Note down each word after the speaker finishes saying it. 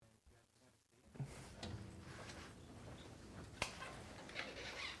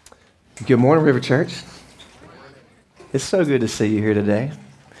Good morning, River Church. It's so good to see you here today.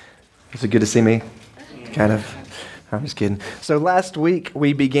 Is it good to see me? Kind of. I'm just kidding. So last week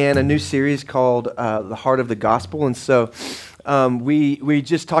we began a new series called The Heart of the Gospel. And so we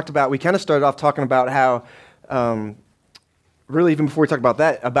just talked about, we kind of started off talking about how, really even before we talk about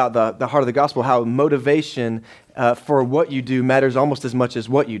that, about the heart of the gospel, how motivation for what you do matters almost as much as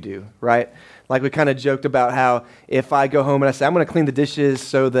what you do, right? Like we kind of joked about how if I go home and I say, I'm going to clean the dishes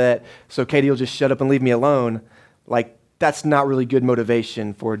so Katie will just shut up and leave me alone, like that's not really good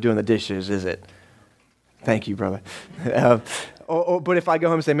motivation for doing the dishes, is it? Thank you, brother. But if I go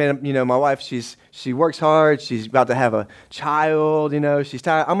home and say, man, my wife, she works hard, she's about to have a child, she's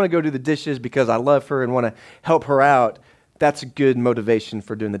tired, I'm going to go do the dishes because I love her and want to help her out. That's a good motivation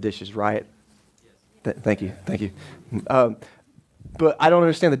for doing the dishes, right? Thank you. But I don't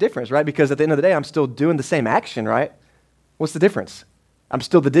understand the difference, right? Because at the end of the day, I'm still doing the same action, right? What's the difference?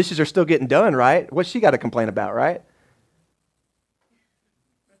 The dishes are still getting done, right? What's she got to complain about, right?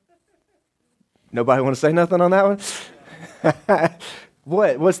 Nobody want to say nothing on that one?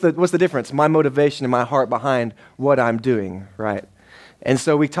 What's the difference? My motivation and my heart behind what I'm doing, right? And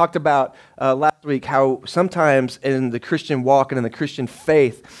so we talked about last week how sometimes in the Christian walk and in the Christian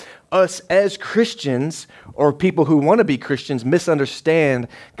faith, us as Christians or people who want to be Christians misunderstand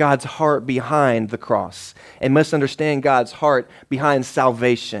God's heart behind the cross and misunderstand God's heart behind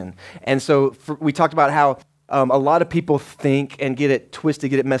salvation. And so we talked about how a lot of people think and get it twisted,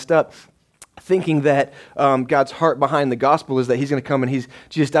 get it messed up, thinking that God's heart behind the gospel is that he's going to come and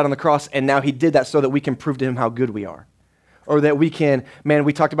Jesus died on the cross and now he did that so that we can prove to him how good we are. Or that we can,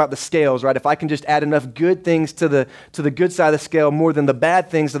 we talked about the scales, right? If I can just add enough good things to the good side of the scale more than the bad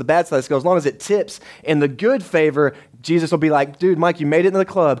things to the bad side of the scale, as long as it tips in the good favor, Jesus will be like, dude, Mike, you made it in the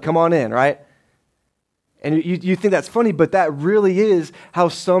club. Come on in, right? And you think that's funny, but that really is how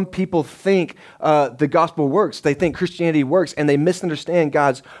some people think the gospel works. They think Christianity works, and they misunderstand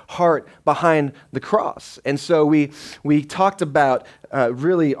God's heart behind the cross. And so we talked about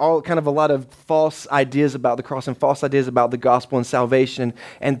really all kind of a lot of false ideas about the cross and false ideas about the gospel and salvation,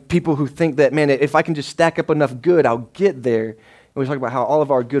 and people who think that, man, if I can just stack up enough good, I'll get there. And we talk about how all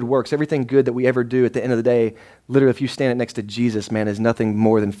of our good works, everything good that we ever do at the end of the day, literally if you stand it next to Jesus, man, is nothing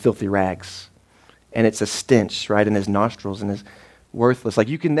more than filthy rags. And it's a stench, right, in his nostrils and is worthless. Like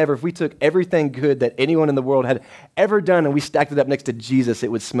you can never, if we took everything good that anyone in the world had ever done and we stacked it up next to Jesus, it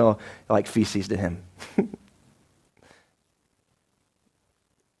would smell like feces to him.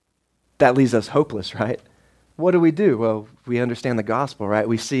 That leaves us hopeless, right? What do? Well, we understand the gospel, right?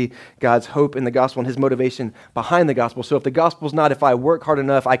 We see God's hope in the gospel and his motivation behind the gospel. So if the gospel's not, if I work hard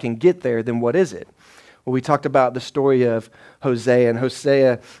enough, I can get there, then what is it? Well, we talked about the story of Hosea, and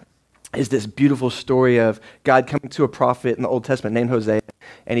Hosea is this beautiful story of God coming to a prophet in the Old Testament named Hosea,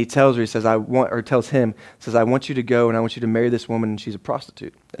 and he tells her, I want you to go and I want you to marry this woman, and she's a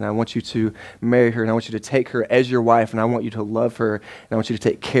prostitute, and I want you to marry her, and I want you to take her as your wife, and I want you to love her, and I want you to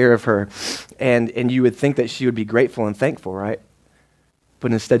take care of her, and you would think that she would be grateful and thankful, right?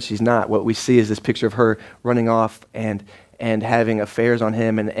 But instead she's not. What we see is this picture of her running off and having affairs on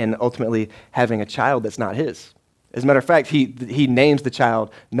him, and ultimately having a child that's not his. As a matter of fact, he names the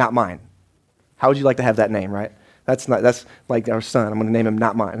child Not Mine. How would you like to have that name, right? That's like our son. I'm going to name him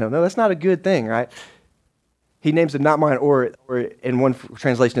Not Mine. No, that's not a good thing, right? He names him Not Mine, or in one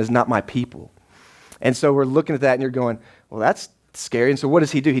translation is Not My People. And so we're looking at that and you're going, well, that's scary. And so what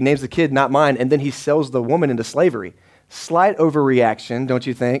does he do? He names the kid Not Mine, and then he sells the woman into slavery. Slight overreaction, don't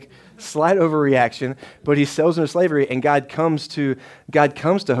you think? Slight overreaction, but he sells her into slavery, and God comes to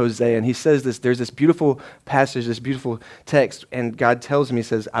Hosea, and he says this, there's this beautiful passage, this beautiful text, and God tells him, he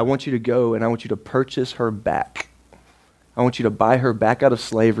says, I want you to go, and I want you to purchase her back. I want you to buy her back out of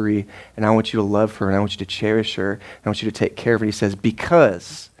slavery, and I want you to love her, and I want you to cherish her, and I want you to take care of her. He says,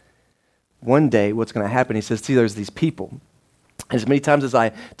 because one day what's going to happen, he says, see, there's these people. As many times as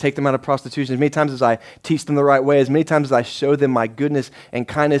I take them out of prostitution, as many times as I teach them the right way, as many times as I show them my goodness and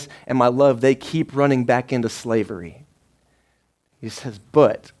kindness and my love, they keep running back into slavery. He says,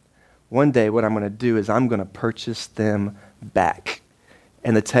 but one day what I'm going to do is I'm going to purchase them back.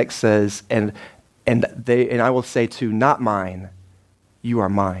 And the text says, and I will say to Not Mine, you are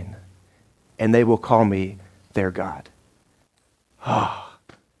mine. And they will call me their God. Oh,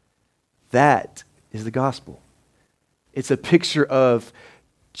 that is the gospel. It's a picture of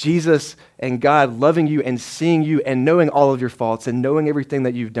Jesus and God loving you and seeing you and knowing all of your faults and knowing everything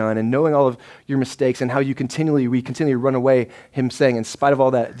that you've done and knowing all of your mistakes and how we continue to run away, him saying, in spite of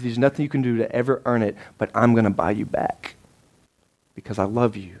all that, there's nothing you can do to ever earn it, but I'm going to buy you back because I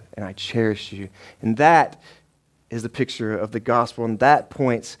love you and I cherish you. And that is the picture of the gospel, and that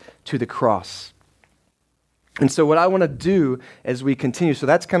points to the cross. And so what I want to do as we continue, so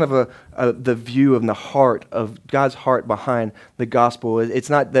that's kind of the view of the heart of God's heart behind the gospel. It's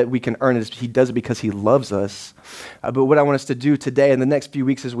not that we can earn it. He does it because he loves us. But what I want us to do today and the next few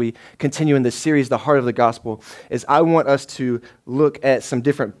weeks as we continue in this series, The Heart of the Gospel, is I want us to look at some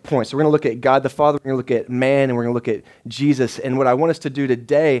different points. So we're going to look at God the Father, we're going to look at man, and we're going to look at Jesus. And what I want us to do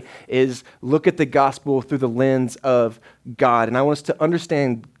today is look at the gospel through the lens of God. And I want us to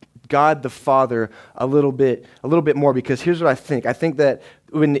understand God the Father a little bit more, because here's what I think. I think that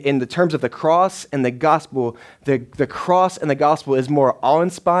in the terms of the cross and the gospel, the cross and the gospel is more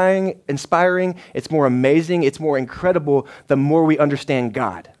awe-inspiring, it's more amazing, it's more incredible the more we understand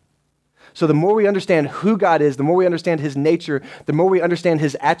God. So the more we understand who God is, the more we understand his nature, the more we understand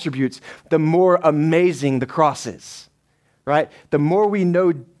his attributes, the more amazing the cross is, right? The more we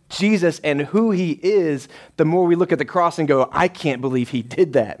know Jesus and who he is, the more we look at the cross and go, I can't believe he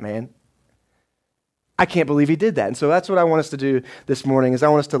did that, man. I can't believe he did that. And so that's what I want us to do this morning, is I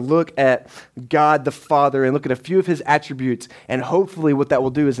want us to look at God the Father and look at a few of his attributes, and hopefully what that will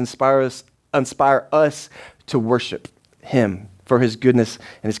do is inspire us to worship him for his goodness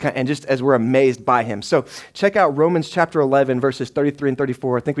and just as we're amazed by him. So check out Romans chapter 11, verses 33 and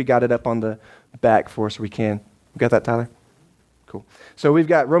 34. I think we got it up on the back for us. We got that, Tyler? Cool. So we've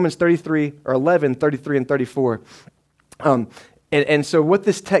got Romans 11, 33, and 34. And so what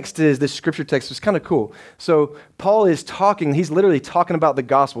this text is, this scripture text, is kind of cool. So Paul is talking, he's literally talking about the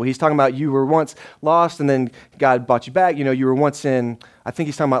gospel. He's talking about you were once lost and then God brought you back. You know, you were once I think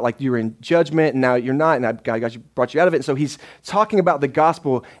he's talking about like you were in judgment and now you're not, and God brought you out of it. And so he's talking about the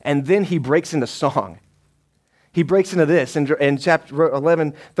gospel, and then he breaks into song. He breaks into this. In chapter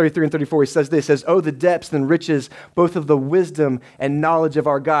 11, 33 and 34, he says this, "Oh, the depths and riches, both of the wisdom and knowledge of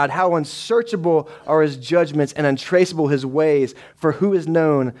our God. How unsearchable are his judgments and untraceable his ways. For who has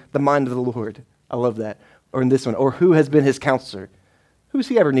known the mind of the Lord?" I love that. Or in this one, "Or who has been his counselor?" Who's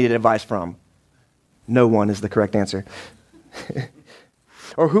he ever needed advice from? No one is the correct answer.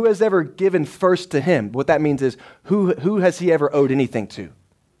 "Or who has ever given first to him?" What that means is, who has he ever owed anything to?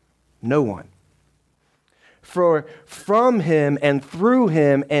 No one. "For from him and through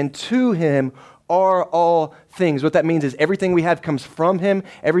him and to him are all things." What that means is everything we have comes from him.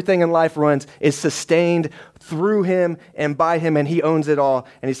 Everything in life is sustained through him and by him, and he owns it all.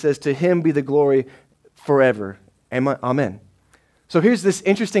 And he says, "To him be the glory forever." Amen. So here's this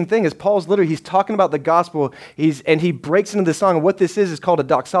interesting thing, is he's talking about the gospel, and he breaks into the song, and what this is called a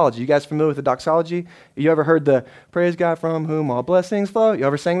doxology. You guys familiar with the doxology? You ever heard the "Praise God from whom all blessings flow"? You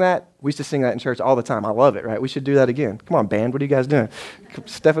ever sang that? We used to sing that in church all the time. I love it, right? We should do that again. Come on, band, what are you guys doing?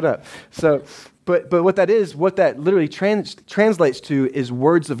 Step it up. So, but what that literally translates to is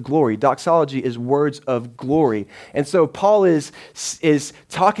words of glory. Doxology is words of glory. And so Paul is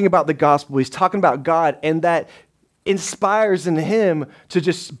talking about the gospel, he's talking about God, and that inspires in him to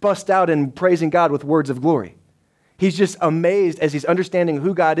just bust out and praising God with words of glory. He's just amazed as he's understanding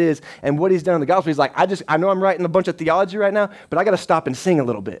who God is and what he's done in the gospel. He's like, I know I'm writing a bunch of theology right now, but I got to stop and sing a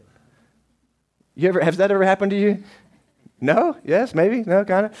little bit. Has that ever happened to you? No? Yes? Maybe? No?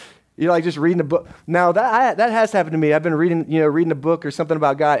 Kind of? You're like just reading a book. Now that has happened to me. I've been reading a book or something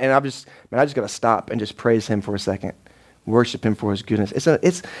about God, and I just got to stop and just praise him for a second. Worship him for his goodness.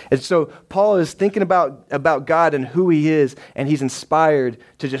 And so Paul is thinking about God and who he is, and he's inspired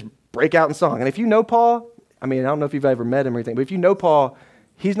to just break out in song. And if you know Paul, I don't know if you've ever met him or anything, but if you know Paul,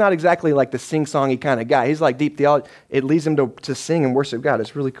 he's not exactly like the sing-songy kind of guy. He's like deep theology. It leads him to sing and worship God.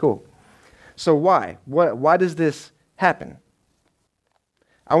 It's really cool. So why? Why does this happen?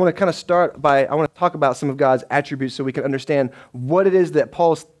 I want to kind of I want to talk about some of God's attributes so we can understand what it is that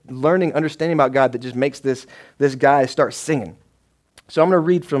Paul's understanding about God that just makes this guy start singing. So I'm going to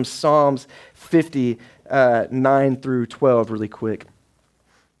read from Psalms 50, 9 through 12 really quick.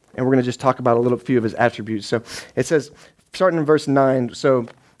 And we're going to just talk about a few of his attributes. So it says, starting in verse 9, so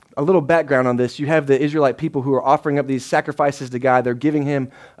a little background on this. You have the Israelite people who are offering up these sacrifices to God. They're giving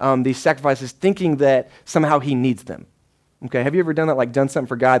him these sacrifices thinking that somehow he needs them. Okay, have you ever done that, like done something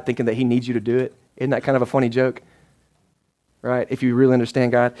for God thinking that he needs you to do it? Isn't that kind of a funny joke? Right, if you really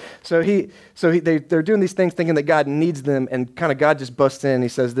understand God. They're doing these things thinking that God needs them, and kind of God just busts in and he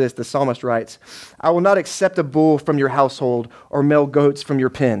says this, the psalmist writes, "I will not accept a bull from your household or male goats from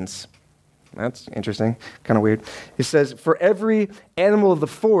your pens." That's interesting, kind of weird. He says, "For every animal of the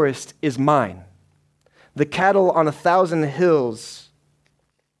forest is mine, the cattle on 1,000 hills.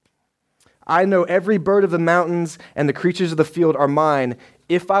 I know every bird of the mountains and the creatures of the field are mine.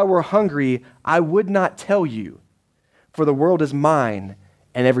 If I were hungry, I would not tell you, for the world is mine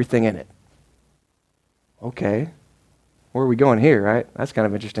and everything in it." Okay, Where are we going here, right? That's kind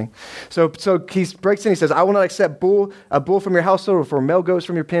of interesting. So he breaks in, he says, I will not accept a bull from your household or for male goats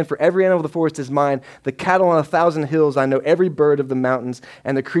from your pen, for every animal of the forest is mine. The cattle on 1,000 hills, I know every bird of the mountains,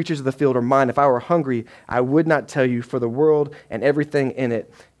 and the creatures of the field are mine. If I were hungry, I would not tell you, for the world and everything in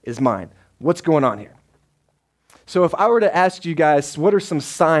it is mine. What's going on here? So if I were to ask you guys, what are some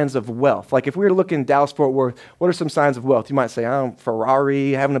signs of wealth? Like if we were to look in Dallas-Fort Worth, what are some signs of wealth? You might say, oh,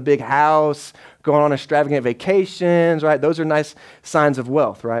 Ferrari, having a big house, going on extravagant vacations, right? Those are nice signs of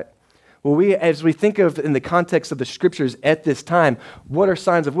wealth, right? Well, as we think of in the context of the scriptures at this time, what are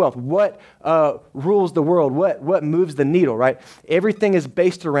signs of wealth? What rules the world? What moves the needle, right? Everything is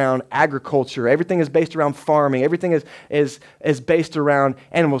based around agriculture. Everything is based around farming. Everything is based around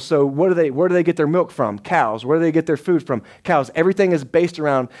animals. So where do they get their milk from? Cows. Where do they get their food from? Cows. Everything is based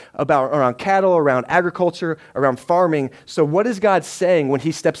around cattle, around agriculture, around farming. So what is God saying when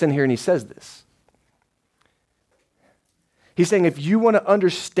he steps in here and he says this? He's saying if you want to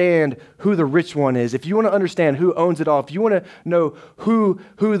understand who the rich one is, if you want to understand who owns it all, if you want to know who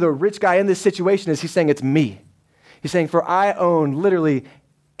the rich guy in this situation is, he's saying it's me. He's saying, for I own literally,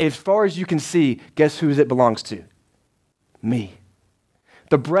 as far as you can see, guess who it belongs to? Me.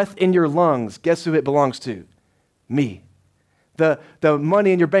 The breath in your lungs, guess who it belongs to? Me. The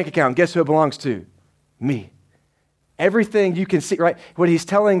money in your bank account, guess who it belongs to? Me. Everything you can see, right? What he's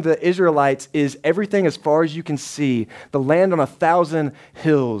telling the Israelites is everything as far as you can see, the land on 1,000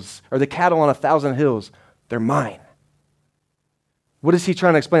 hills, or the cattle on 1,000 hills, they're mine. What is he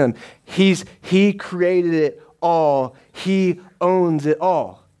trying to explain to them? He created it all. He owns it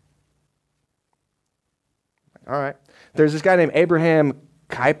all. All right. There's this guy named Abraham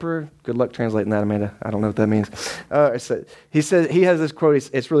Kuyper. Good luck translating that, Amanda. I don't know what that means. He says, he has this quote.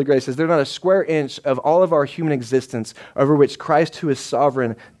 It's really great. He says, "There's not a square inch of all of our human existence over which Christ, who is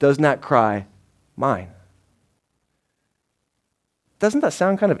sovereign, does not cry, mine." Doesn't that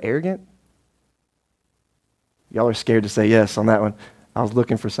sound kind of arrogant? Y'all are scared to say yes on that one. I was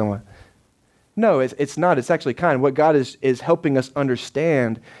looking for someone. No, it's not. It's actually kind. What God is helping us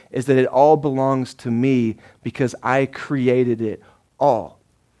understand is that it all belongs to me because I created it all.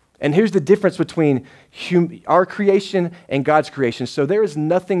 And here's the difference between our creation and God's creation. So there is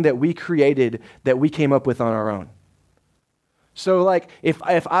nothing that we created that we came up with on our own. So like if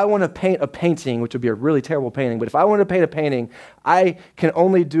I want to paint a painting, which would be a really terrible painting, but if I want to paint a painting, I can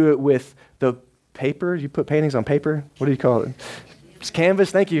only do it with the paper. You put paintings on paper? What do you call it? It's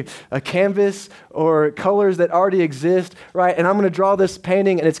canvas, thank you. A canvas or colors that already exist, right? And I'm going to draw this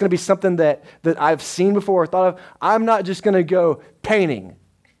painting and it's going to be something that I've seen before or thought of. I'm not just going to go painting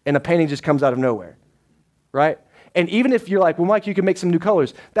and a painting just comes out of nowhere, right? And even if you're like, well, Mike, you can make some new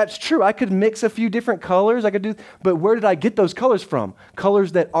colors. That's true. I could mix a few different colors. But where did I get those colors from?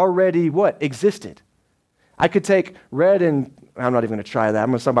 Colors that already existed. I could take red and I'm not even going to try that. I'm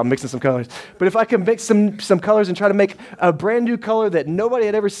going to talk about mixing some colors. But if I can mix some colors and try to make a brand new color that nobody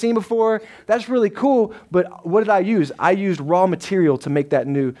had ever seen before, that's really cool. But what did I use? I used raw material to make that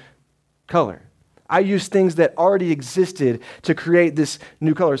new color. I used things that already existed to create this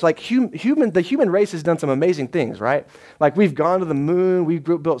new color. It's like the human race has done some amazing things, right? Like we've gone to the moon, we've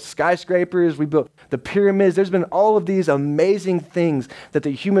built skyscrapers, we built the pyramids. There's been all of these amazing things that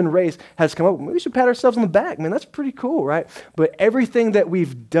the human race has come up with. We should pat ourselves on the back, man. That's pretty cool, right? But everything that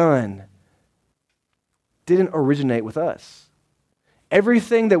we've done didn't originate with us.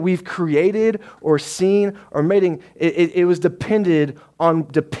 Everything that we've created or seen or made, it was dependent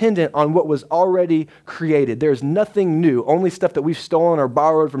on what was already created. There's nothing new, only stuff that we've stolen or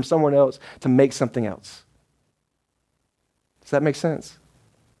borrowed from someone else to make something else. Does that make sense?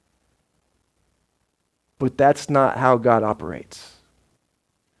 But that's not how God operates.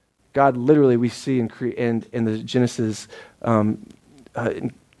 God literally, we see in the Genesis, talking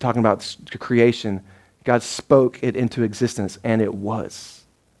about creation, God spoke it into existence, and it was.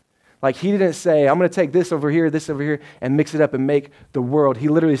 Like he didn't say, I'm going to take this over here, and mix it up and make the world. He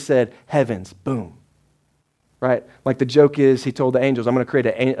literally said, heavens, boom. Right? Like the joke is, he told the angels, I'm going to create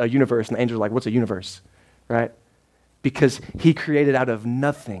a universe, and the angels are like, what's a universe? Right? Because he created out of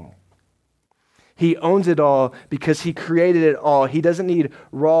nothing. He owns it all because he created it all. He doesn't need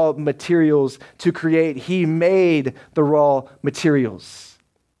raw materials to create. He made the raw materials.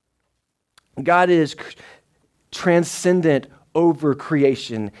 God is transcendent over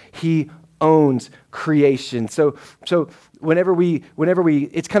creation. He owns creation. So whenever we,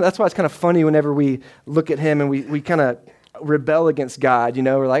 that's why it's kind of funny whenever we look at him and we kind of rebel against God.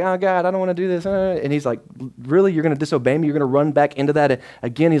 We're like, oh God, I don't want to do this. And he's like, really, you're going to disobey me? You're going to run back into that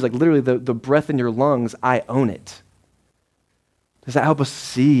again? He's like, literally, the breath in your lungs, I own it. Does that help us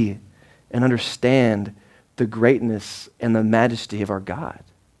see and understand the greatness and the majesty of our God.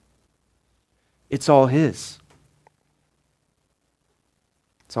 It's all his.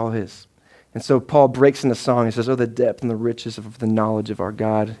 It's all his. And so Paul breaks into song. He says, oh, the depth and the riches of the knowledge of our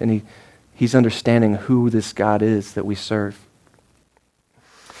God. And he's understanding who this God is that we serve.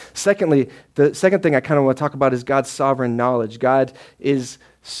 Secondly, the second thing I kind of want to talk about is God's sovereign knowledge. God is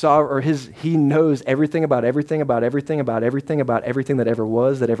sovereign, he knows everything about everything about everything about everything about everything that ever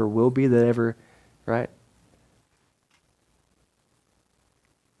was, that ever will be, that ever, right?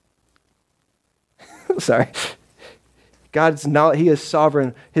 Sorry. God's knowledge, he is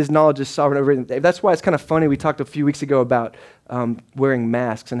sovereign. His knowledge is sovereign over everything. That's why it's kind of funny. We talked a few weeks ago about wearing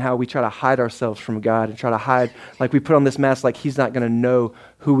masks and how we try to hide ourselves from God and try to hide, like we put on this mask like he's not going to know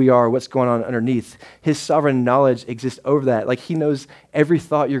who we are, what's going on underneath. His sovereign knowledge exists over that. Like he knows every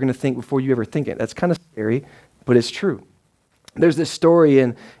thought you're going to think before you ever think it. That's kind of scary, but it's true. There's this story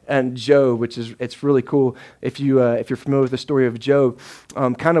in Job, which is, it's really cool. If you're familiar with the story of Job,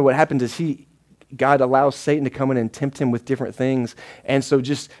 kind of what happens is God allows Satan to come in and tempt him with different things. And so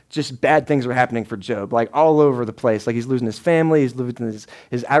just bad things are happening for Job, like all over the place. Like he's losing his family, he's losing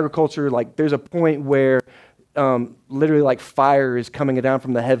his agriculture. Like there's a point where literally like fire is coming down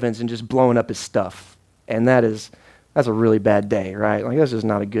from the heavens and just blowing up his stuff. And that's a really bad day, right? Like that's just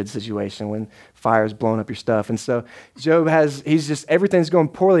not a good situation when fire is blowing up your stuff. And so Job everything's going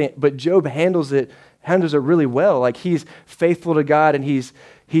poorly, but Job handles it really well. Like he's faithful to God and he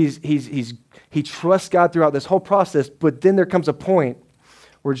trusts God throughout this whole process, but then there comes a point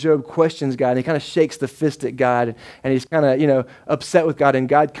where Job questions God, and he kind of shakes the fist at God, and he's kind of, upset with God, and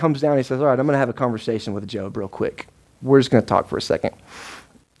God comes down and he says, all right, I'm going to have a conversation with Job real quick. We're just going to talk for a second.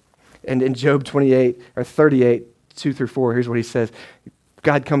 And in Job 38, 2 through 4, here's what he says.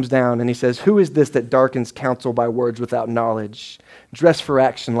 God comes down and he says, who is this that darkens counsel by words without knowledge, dressed for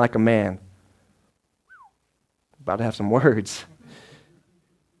action like a man? About to have some words.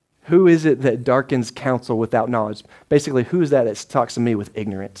 Who is it that darkens counsel without knowledge? Basically, who is that talks to me with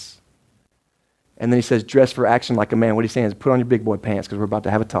ignorance? And then he says, dress for action like a man. What he's saying is put on your big boy pants because we're about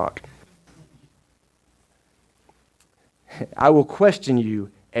to have a talk. I will question you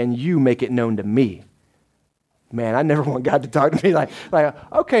and you make it known to me. Man, I never want God to talk to me like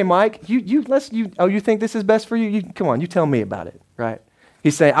okay, Mike, you think this is best for you? Come on, you tell me about it, right?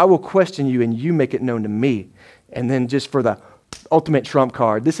 He's saying, I will question you and you make it known to me. And then just for the ultimate trump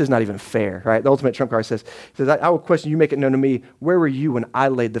card, this is not even fair, right? The ultimate trump card says, I will question you, make it known to me, where were you when I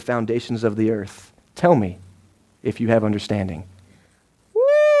laid the foundations of the earth? Tell me if you have understanding.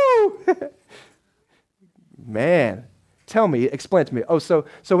 Woo! Man, tell me, explain it to me. Oh, so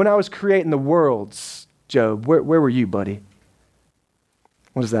when I was creating the worlds, Job, where were you, buddy?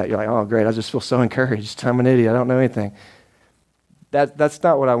 What is that? You're like, oh, great, I just feel so encouraged. I'm an idiot, I don't know anything. That's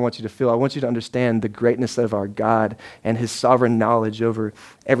not what I want you to feel. I want you to understand the greatness of our God and his sovereign knowledge over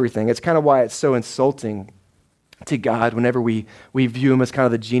everything. It's kind of why it's so insulting to God whenever we view him as kind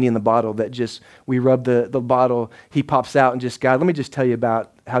of the genie in the bottle that just, we rub the bottle, he pops out and just, God, let me just tell you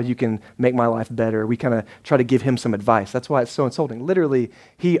about how you can make my life better. We kind of try to give him some advice. That's why it's so insulting. Literally,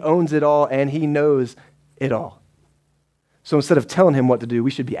 he owns it all and he knows it all. So instead of telling him what to do,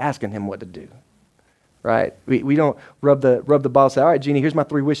 we should be asking him what to do. Right? We don't rub the bottle and say, all right, Genie, here's my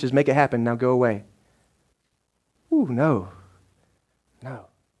 3 wishes. Make it happen. Now go away. Ooh, no.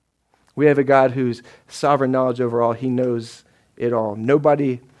 We have a God whose sovereign knowledge over all. He knows it all.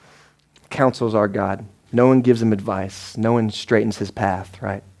 Nobody counsels our God. No one gives him advice. No one straightens his path,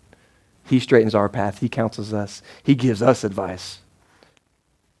 right? He straightens our path. He counsels us. He gives us advice.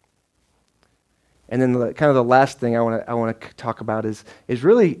 And then the last thing I want to talk about is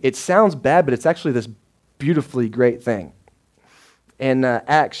really, it sounds bad, but it's actually this beautifully great thing. In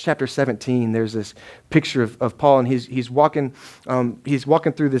Acts chapter 17, there's this picture of Paul, and he's walking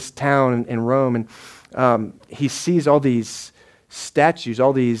through this town in Rome, and he sees all these statues,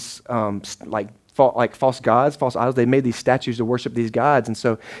 all these false gods, false idols. They made these statues to worship these gods, and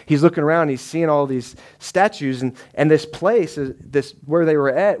so he's looking around, he's seeing all these statues, and this place, where they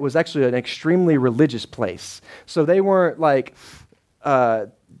were at, was actually an extremely religious place. So they weren't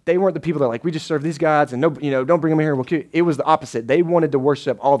the people that we just serve these gods and don't bring them here. It was the opposite. They wanted to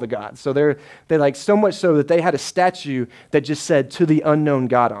worship all the gods. So they so much so that they had a statue that just said "to the unknown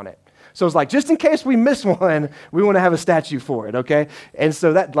God" on it. So it's just in case we miss one, we want to have a statue for it, okay? And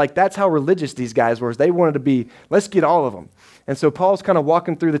so that's how religious these guys were. They wanted to be, let's get all of them. And so Paul's kind of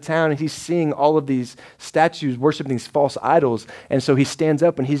walking through the town, and he's seeing all of these statues worshiping these false idols. And so he stands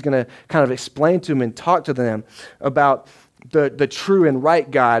up, and he's going to kind of explain to them and talk to them about the true and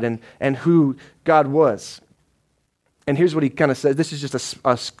right God and who God was. And here's what he kind of says. This is just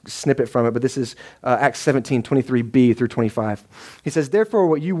a snippet from it, but this is Acts 17, 23b through 25. He says, "Therefore,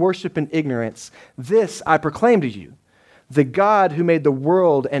 what you worship in ignorance, this I proclaim to you. The God who made the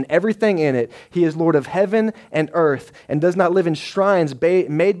world and everything in it, he is Lord of heaven and earth, and does not live in shrines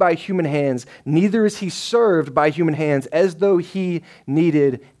made by human hands, neither is he served by human hands as though he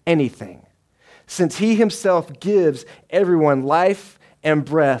needed anything, since he himself gives everyone life and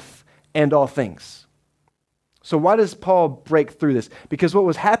breath and all things." So why does Paul break through this? Because what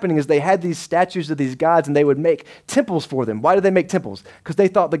was happening is they had these statues of these gods and they would make temples for them. Why did they make temples? Because they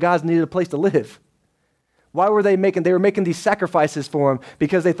thought the gods needed a place to live. Why were they making these sacrifices for them?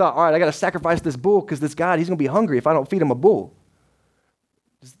 Because they thought, all right, I got to sacrifice this bull because this God, he's going to be hungry if I don't feed him a bull.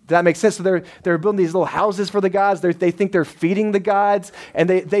 Does that make sense? So they're building these little houses for the gods. They think they're feeding the gods, and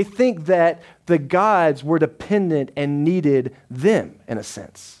they think that the gods were dependent and needed them in a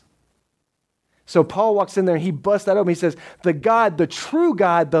sense. So Paul walks in there and he busts that open. He says, the God, the true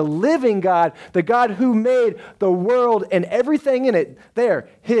God, the living God, the God who made the world and everything in it,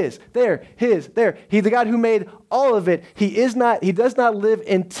 his, there. He's the God who made all of it. He does not live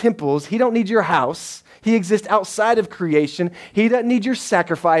in temples. He don't need your house. He exists outside of creation. He doesn't need your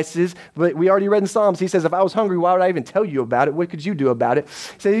sacrifices. But we already read in Psalms, he says, if I was hungry, why would I even tell you about it? What could you do about it?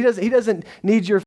 So he doesn't need your